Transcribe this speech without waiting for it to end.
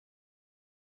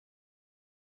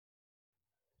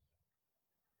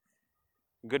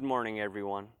Good morning,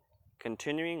 everyone.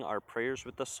 Continuing our prayers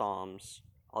with the Psalms,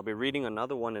 I'll be reading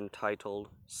another one entitled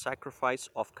Sacrifice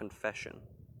of Confession.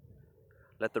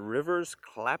 Let the rivers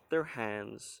clap their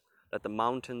hands, let the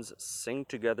mountains sing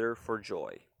together for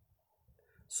joy.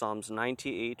 Psalms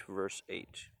 98, verse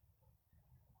 8.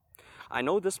 I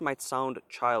know this might sound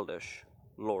childish,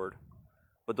 Lord,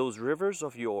 but those rivers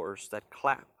of yours that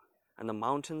clap and the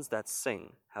mountains that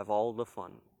sing have all the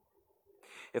fun.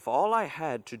 If all I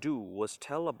had to do was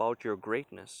tell about your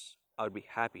greatness, I would be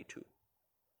happy to.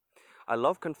 I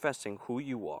love confessing who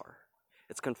you are.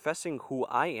 It's confessing who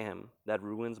I am that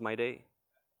ruins my day.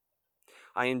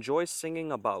 I enjoy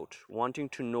singing about wanting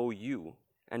to know you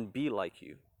and be like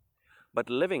you, but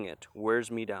living it wears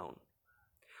me down.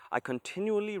 I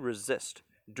continually resist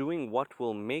doing what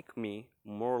will make me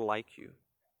more like you,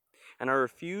 and I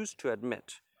refuse to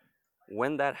admit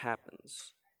when that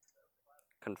happens.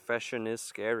 Confession is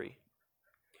scary.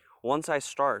 Once I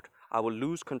start, I will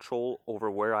lose control over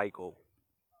where I go.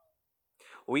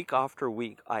 Week after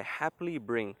week, I happily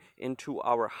bring into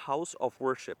our house of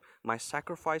worship my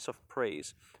sacrifice of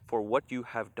praise for what you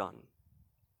have done.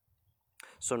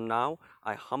 So now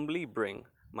I humbly bring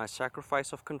my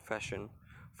sacrifice of confession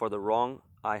for the wrong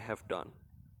I have done.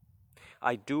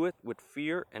 I do it with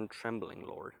fear and trembling,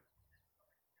 Lord,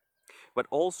 but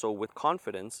also with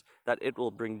confidence that it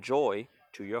will bring joy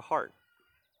to your heart.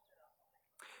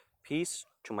 Peace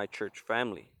to my church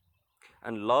family,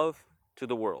 and love to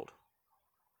the world.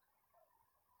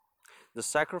 The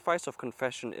sacrifice of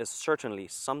confession is certainly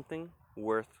something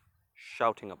worth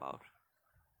shouting about.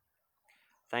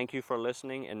 Thank you for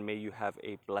listening, and may you have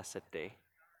a blessed day.